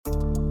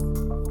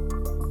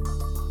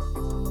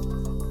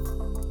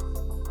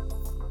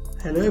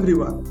Hello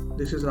everyone,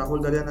 this is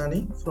Rahul Daryanani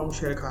from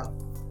Sharekhan.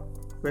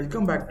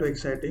 Welcome back to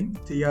exciting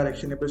 3R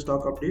actionable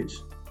stock updates.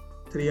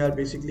 3R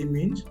basically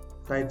means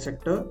right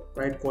sector,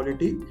 right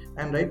quality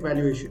and right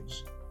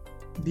valuations.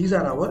 These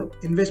are our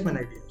investment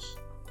ideas.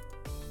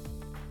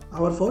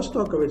 Our first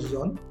stock coverage is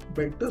on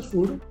Bectors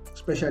Food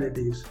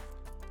Specialities.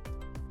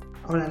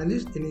 Our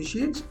analyst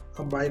initiates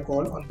a buy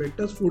call on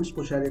Bectors Food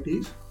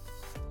Specialities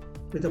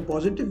with a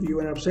positive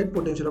view and upside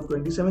potential of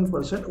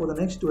 27% over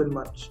the next 12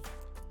 months.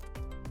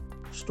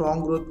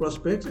 Strong growth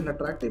prospects and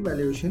attractive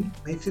valuation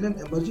makes it an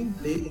emerging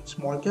play in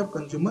small cap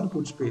consumer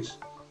goods space.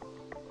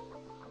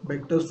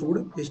 Bectors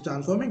Food is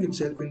transforming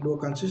itself into a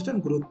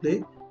consistent growth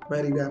play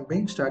by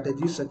revamping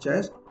strategies such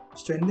as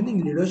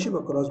strengthening leadership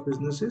across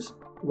businesses,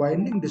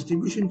 widening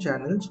distribution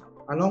channels,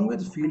 along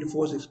with field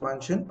force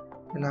expansion,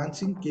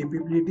 enhancing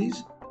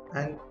capabilities,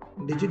 and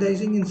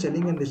digitizing in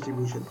selling and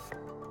distribution.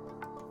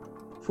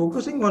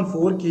 Focusing on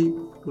four key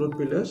growth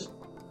pillars,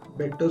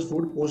 Bectors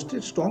Food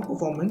posted strong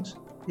performance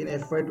in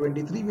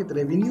FY23 with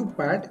revenue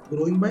PAT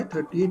growing by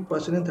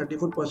 38% and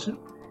 34%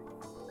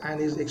 and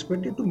is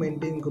expected to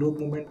maintain growth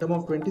momentum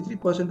of 23%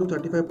 to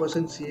 35%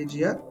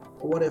 CAGR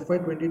over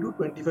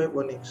FY22-25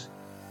 earnings.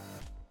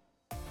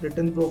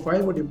 Return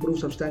profile would improve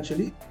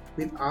substantially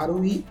with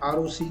ROE,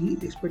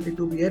 ROCE expected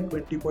to be at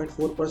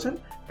 20.4%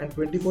 and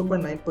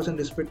 24.9%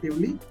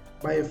 respectively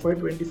by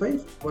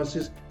FY25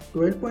 versus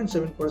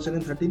 12.7%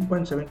 and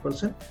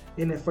 13.7%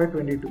 in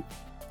FY22.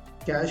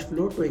 Cash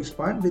flow to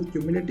expand with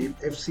cumulative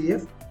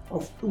FCF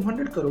of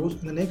 200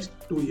 crores in the next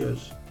 2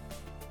 years.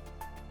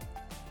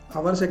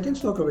 Our second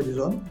stock coverage is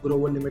on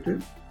Growel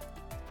Limited.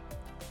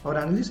 Our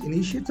analyst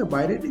initiates a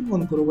buy rating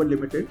on Growel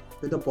Limited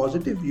with a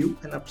positive view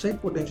and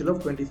upside potential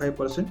of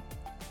 25%.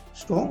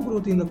 Strong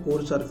growth in the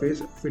core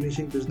surface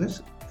finishing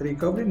business,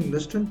 recovery in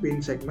industrial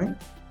paint segment,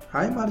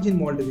 high margin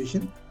malt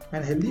division,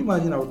 and healthy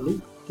margin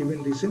outlook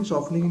given recent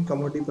softening in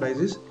commodity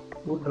prices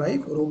would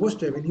drive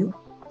robust revenue,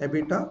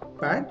 EBITDA,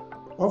 PAT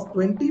of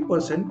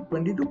 20%,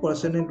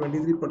 22% and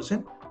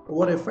 23%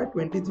 over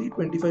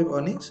FY23-25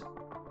 earnings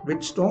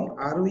with strong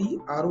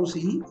ROE,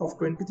 ROCE of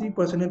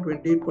 23% and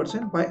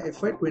 28% by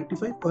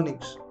FY25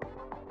 earnings.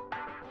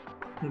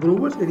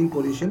 Growel's leading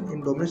position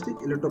in domestic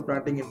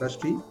electroplating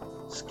industry,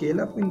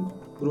 scale up in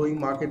growing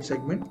market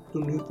segment to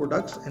new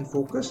products and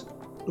focus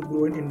to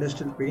grow in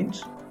industrial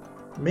paints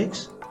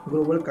makes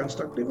Growel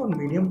constructive on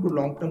medium to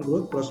long-term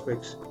growth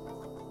prospects.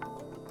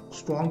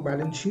 Strong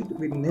balance sheet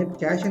with net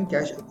cash and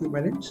cash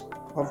equivalents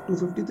of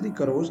 253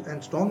 crores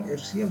and strong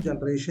FCF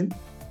generation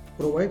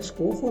provides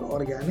scope for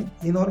organic,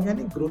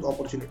 inorganic growth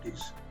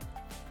opportunities.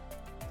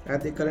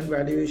 At the current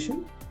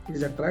valuation, it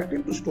is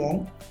attractive to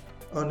strong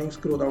earnings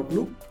growth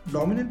outlook,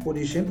 dominant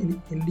position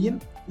in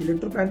Indian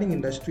electroplating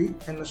industry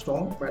and a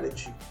strong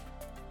balance sheet.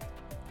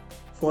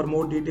 For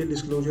more detailed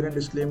disclosure and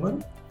disclaimer,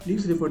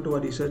 please refer to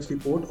our research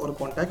report or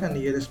contact our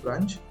nearest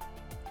branch.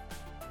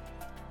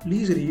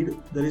 Please read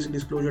the risk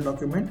disclosure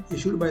document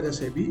issued by the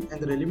SEBI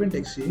and the relevant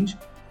exchange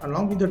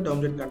along with the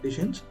terms and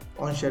conditions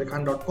on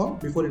sharekhan.com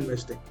before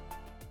investing.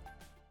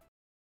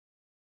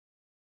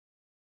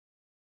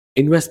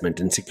 Investment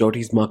in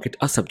securities market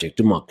are subject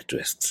to market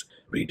risks.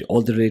 Read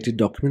all the related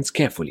documents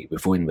carefully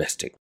before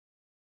investing.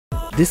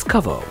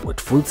 Discover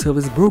what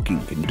full-service broking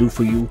can do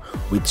for you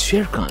with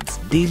Sharekhan's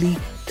daily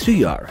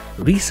 3R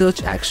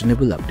Research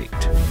Actionable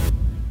Update.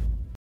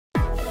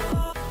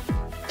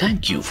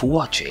 Thank you for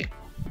watching.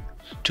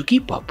 To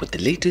keep up with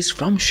the latest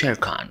from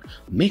Sharekhan,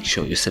 make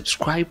sure you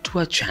subscribe to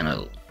our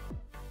channel.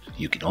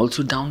 You can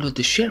also download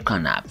the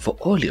Sharekhan app for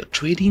all your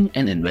trading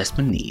and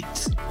investment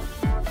needs.